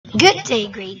Good day,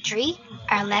 grade 3.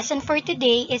 Our lesson for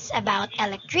today is about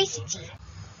electricity.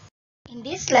 In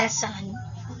this lesson,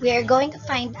 we are going to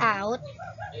find out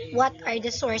what are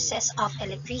the sources of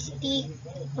electricity,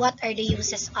 what are the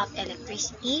uses of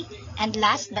electricity, and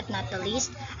last but not the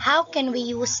least, how can we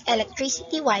use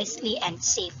electricity wisely and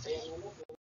safely.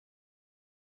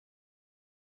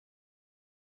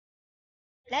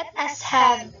 Let us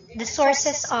have the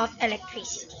sources of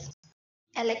electricity.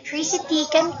 Electricity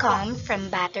can come from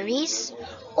batteries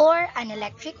or an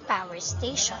electric power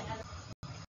station.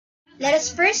 Let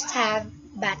us first have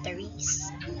batteries.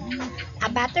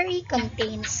 A battery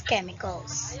contains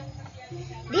chemicals.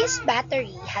 This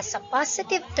battery has a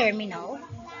positive terminal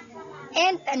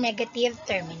and a negative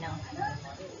terminal.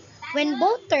 When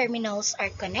both terminals are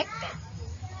connected,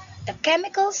 the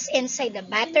chemicals inside the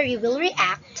battery will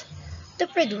react to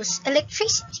produce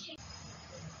electricity.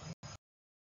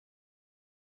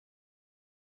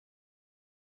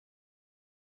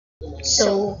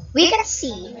 So, we can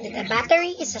see that a battery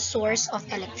is a source of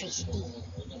electricity.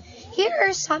 Here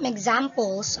are some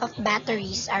examples of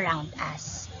batteries around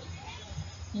us.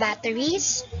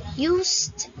 Batteries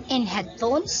used in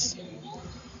headphones,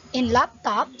 in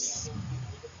laptops,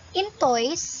 in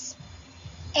toys,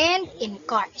 and in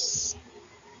cars.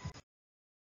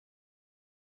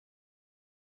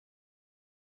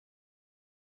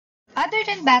 Other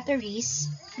than batteries,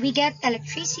 we get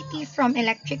electricity from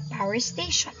electric power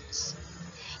stations.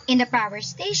 In the power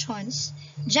stations,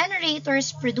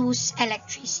 generators produce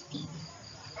electricity.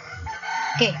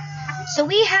 Okay, so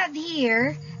we have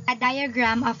here a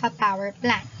diagram of a power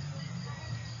plant.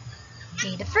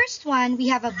 Okay, the first one, we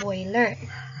have a boiler.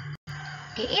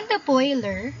 Okay, in the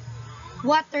boiler,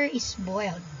 water is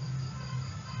boiled.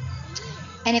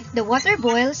 And if the water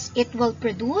boils, it will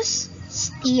produce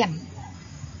steam.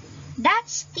 That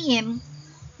steam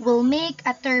will make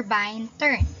a turbine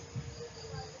turn.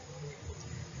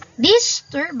 This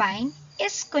turbine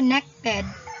is connected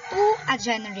to a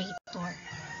generator.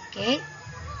 Okay?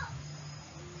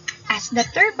 As the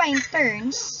turbine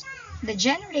turns, the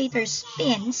generator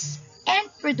spins and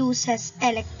produces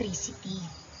electricity.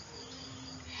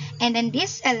 And then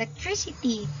this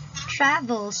electricity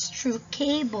travels through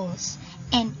cables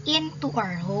and into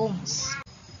our homes.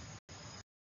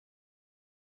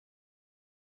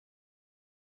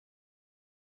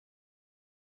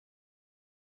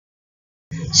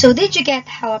 So did you get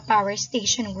how a power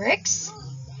station works?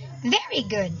 Very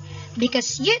good.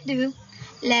 Because you do,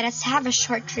 let us have a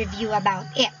short review about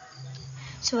it.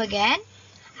 So again,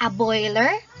 a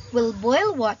boiler will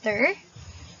boil water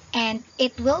and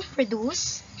it will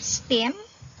produce steam,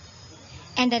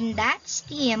 and then that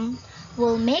steam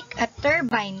will make a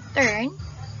turbine turn,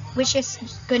 which is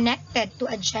connected to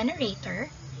a generator,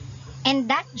 and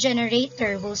that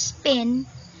generator will spin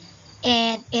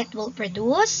and it will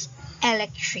produce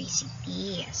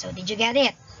electricity. So did you get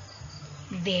it?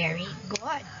 Very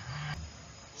good.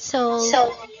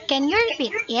 So can you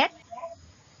repeat it?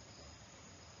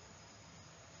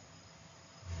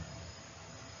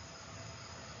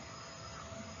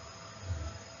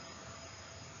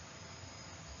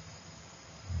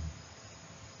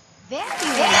 Very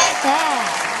well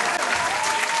said.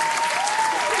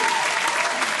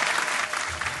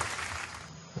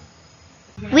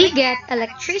 We get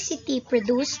electricity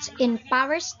produced in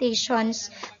power stations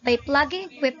by plugging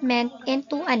equipment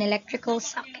into an electrical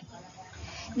socket.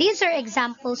 These are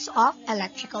examples of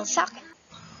electrical socket.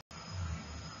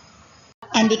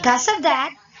 And because of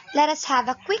that, let us have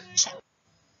a quick check.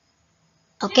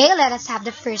 Okay, let us have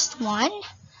the first one.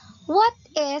 What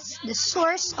is the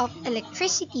source of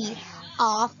electricity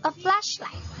of a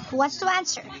flashlight? Who wants to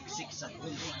answer?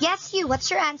 Yes, you. What's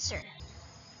your answer?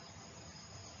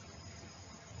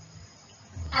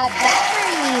 A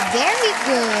battery. Very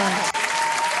good.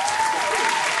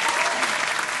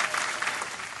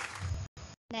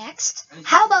 Next,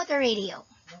 how about a radio?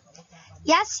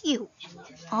 Yes, you.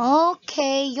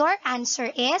 Okay, your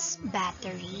answer is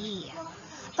battery.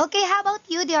 Okay, how about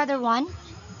you, the other one?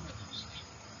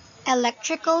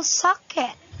 Electrical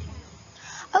socket.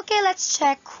 Okay, let's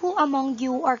check who among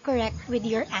you are correct with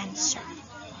your answer.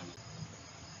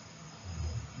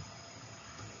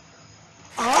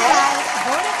 Alright,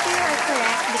 both of you are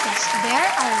correct because there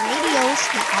are radios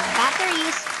that have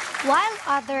batteries while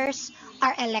others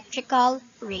are electrical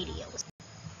radios.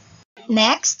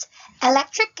 Next,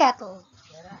 electric kettle.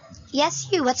 Yes,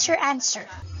 you, what's your answer?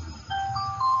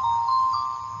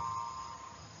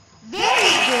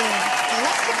 Very good.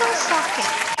 Electrical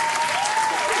socket.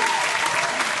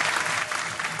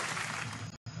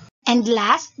 And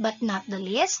last but not the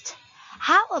least,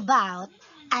 how about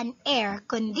an air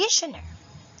conditioner?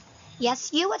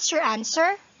 Yes, you, what's your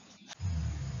answer?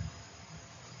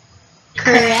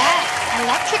 Correct.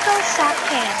 Electrical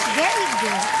sockets. Very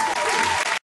good.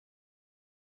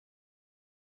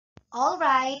 All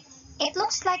right. It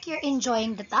looks like you're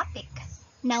enjoying the topic.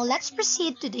 Now let's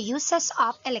proceed to the uses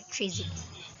of electricity.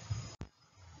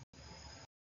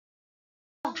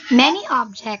 Many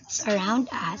objects around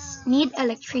us need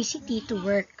electricity to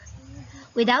work.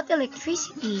 Without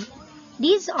electricity,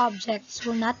 these objects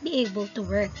will not be able to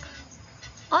work.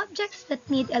 Objects that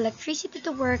need electricity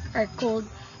to work are called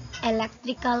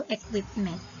electrical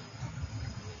equipment.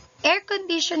 Air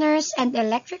conditioners and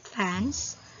electric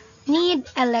fans need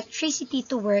electricity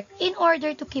to work in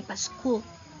order to keep us cool.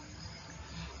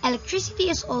 Electricity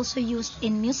is also used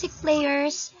in music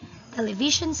players,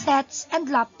 television sets, and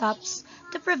laptops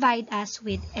to provide us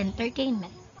with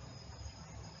entertainment.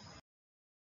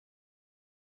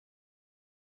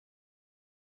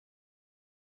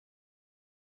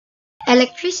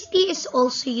 Electricity is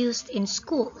also used in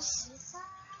schools.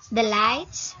 The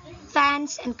lights,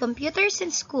 fans, and computers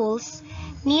in schools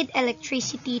need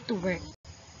electricity to work.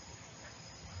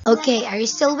 Okay, are you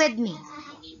still with me?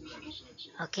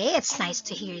 Okay, it's nice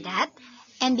to hear that.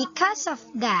 And because of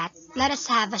that, let us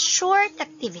have a short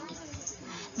activity.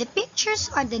 The pictures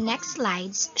on the next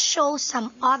slides show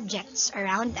some objects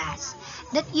around us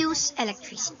that use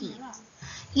electricity.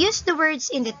 Use the words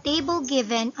in the table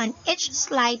given on each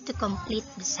slide to complete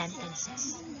the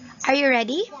sentences. Are you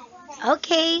ready?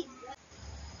 Okay.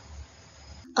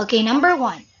 Okay, number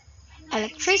 1.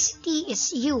 Electricity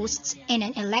is used in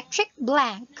an electric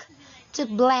blank to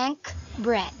blank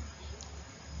bread.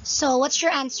 So what's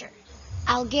your answer?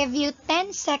 I'll give you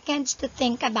 10 seconds to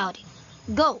think about it.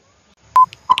 Go!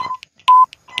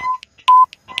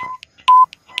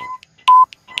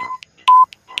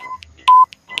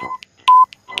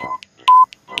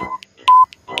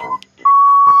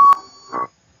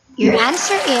 Your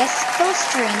answer is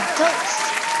toaster and toast.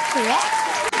 Correct.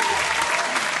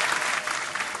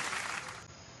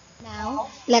 Now,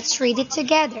 let's read it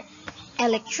together.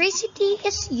 Electricity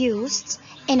is used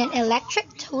in an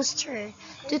electric toaster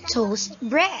to toast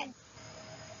bread.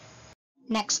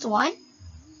 Next one.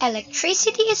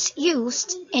 Electricity is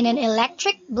used in an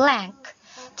electric blank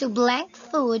to blank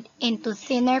food into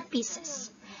thinner pieces.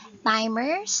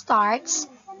 Timer starts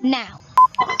now.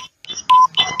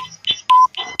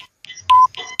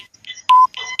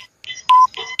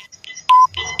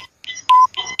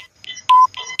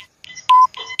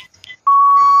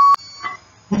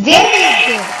 Very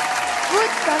good.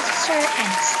 Food processor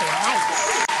and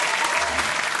slice.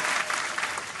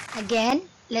 Again,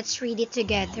 let's read it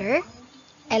together.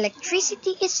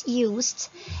 Electricity is used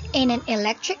in an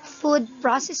electric food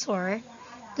processor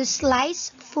to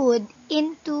slice food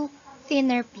into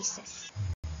thinner pieces.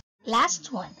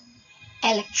 Last one.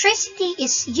 Electricity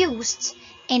is used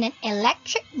in an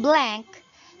electric blank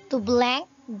to blank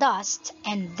dust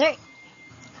and dirt.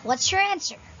 What's your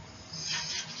answer?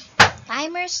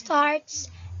 Timer starts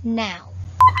now.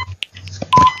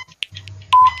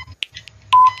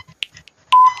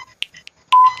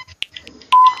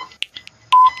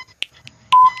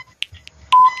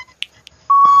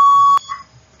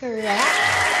 Correct.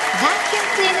 Vacuum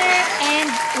cleaner and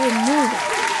remover.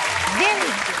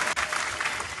 Very good.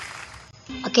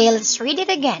 Okay, let's read it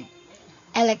again.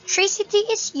 Electricity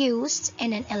is used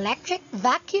in an electric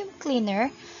vacuum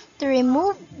cleaner to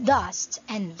remove dust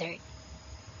and dirt.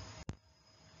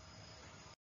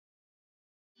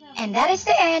 And that is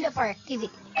the end of our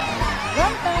activity.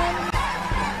 Well done!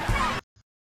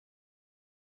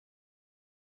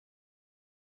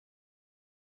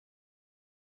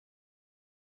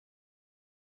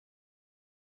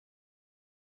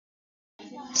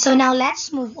 So now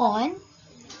let's move on.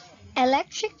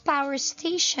 Electric power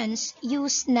stations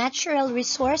use natural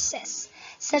resources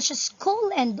such as coal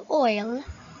and oil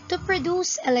to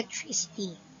produce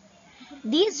electricity.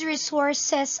 These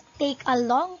resources take a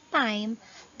long time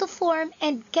to form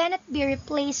and cannot be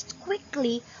replaced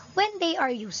quickly when they are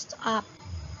used up.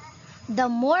 The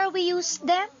more we use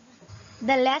them,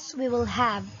 the less we will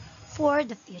have for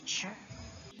the future.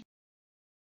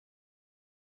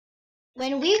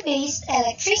 When we waste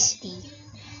electricity,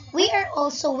 we are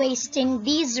also wasting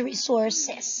these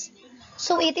resources.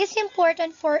 So it is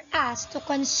important for us to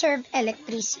conserve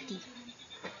electricity.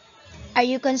 Are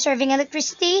you conserving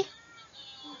electricity?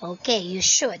 Okay, you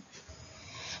should.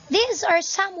 These are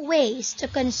some ways to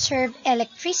conserve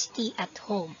electricity at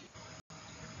home.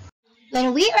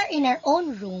 When we are in our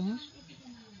own room,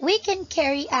 we can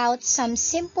carry out some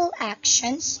simple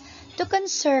actions to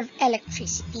conserve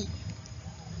electricity.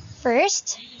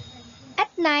 First,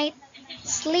 at night,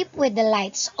 sleep with the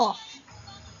lights off.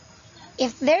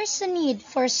 If there's a need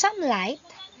for some light,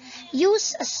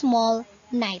 use a small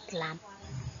night lamp.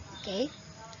 Okay?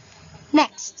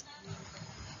 Next,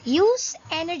 use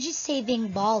energy-saving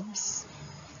bulbs.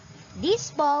 These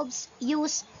bulbs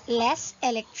use less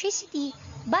electricity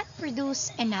but produce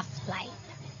enough light.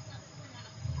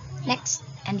 Next,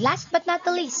 and last but not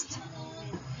the least,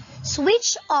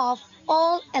 switch off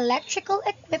all electrical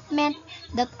equipment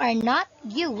that are not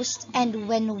used and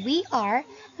when we are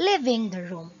leaving the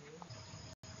room.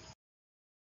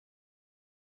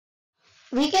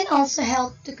 We can also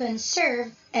help to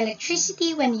conserve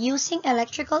electricity when using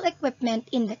electrical equipment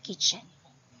in the kitchen.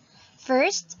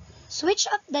 First, switch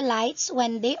off the lights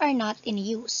when they are not in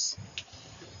use.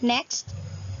 Next,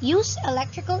 use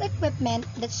electrical equipment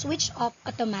that switch off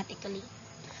automatically.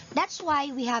 That's why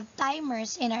we have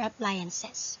timers in our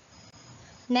appliances.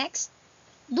 Next,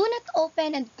 do not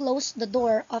open and close the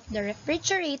door of the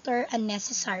refrigerator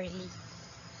unnecessarily.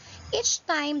 Each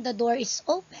time the door is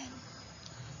open,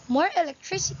 more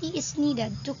electricity is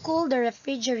needed to cool the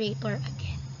refrigerator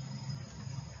again.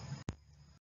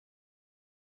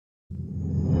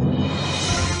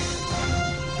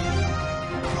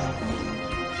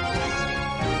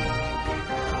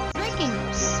 Breaking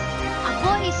news. A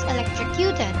boy is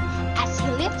electrocuted as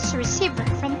he lifts receiver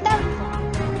from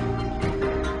telephone.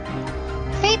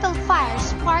 Fatal fire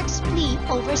sparks plea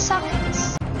over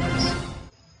sockets.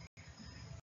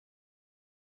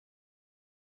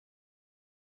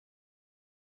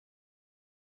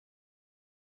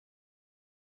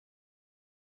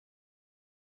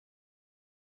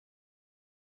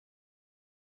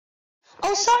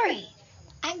 Oh, sorry.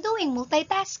 I'm doing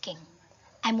multitasking.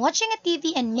 I'm watching a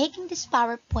TV and making this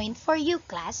PowerPoint for you,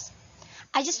 class.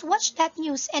 I just watched that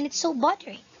news and it's so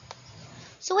bothering.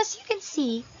 So as you can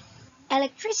see,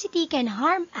 electricity can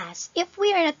harm us if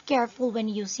we are not careful when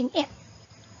using it.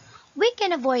 We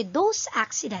can avoid those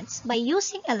accidents by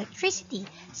using electricity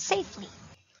safely.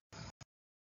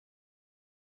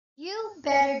 You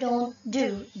better don't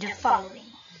do the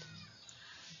following.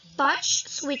 Touch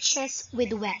switches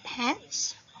with wet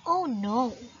hands? Oh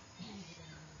no.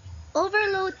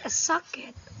 Overload a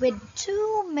socket with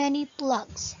too many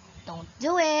plugs. Don't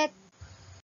do it.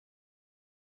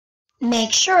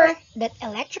 Make sure that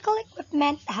electrical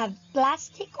equipment have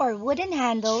plastic or wooden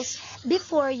handles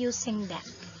before using them.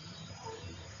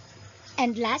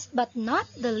 And last but not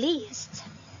the least,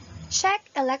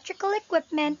 check electrical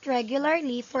equipment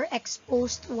regularly for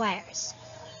exposed wires.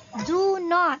 Do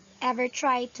not ever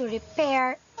try to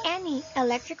repair any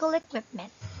electrical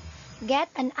equipment. Get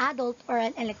an adult or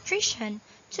an electrician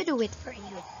to do it for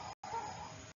you.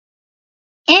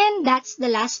 And that's the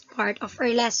last part of our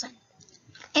lesson.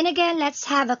 And again, let's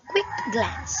have a quick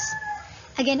glance.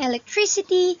 Again,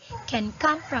 electricity can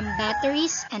come from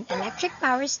batteries and electric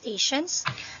power stations.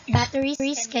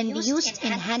 Batteries can be used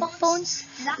in handphones,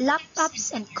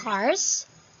 laptops, and cars,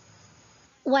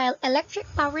 while electric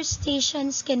power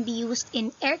stations can be used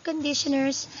in air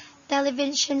conditioners,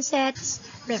 television sets,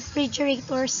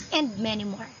 refrigerators, and many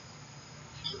more.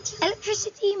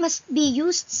 Electricity must be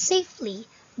used safely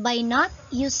by not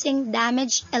using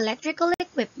damaged electrical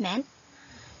equipment,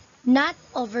 not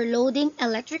overloading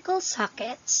electrical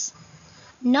sockets,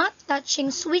 not touching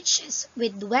switches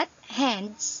with wet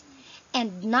hands,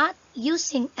 and not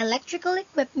using electrical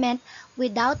equipment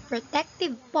without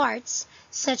protective parts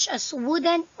such as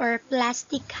wooden or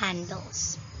plastic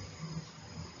handles.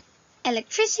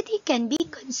 Electricity can be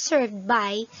conserved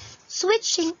by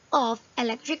switching off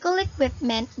electrical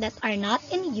equipment that are not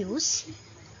in use,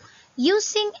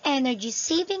 using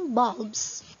energy-saving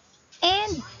bulbs,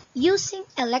 and using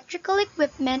electrical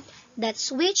equipment that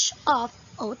switch off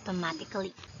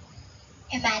automatically.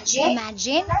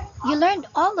 Imagine you learned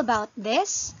all about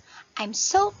this. I'm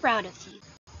so proud of you.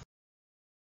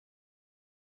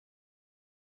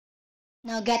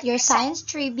 Now get your Science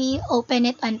 3B, open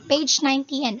it on page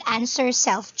 90 and answer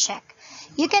self-check.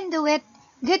 You can do it.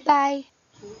 Goodbye.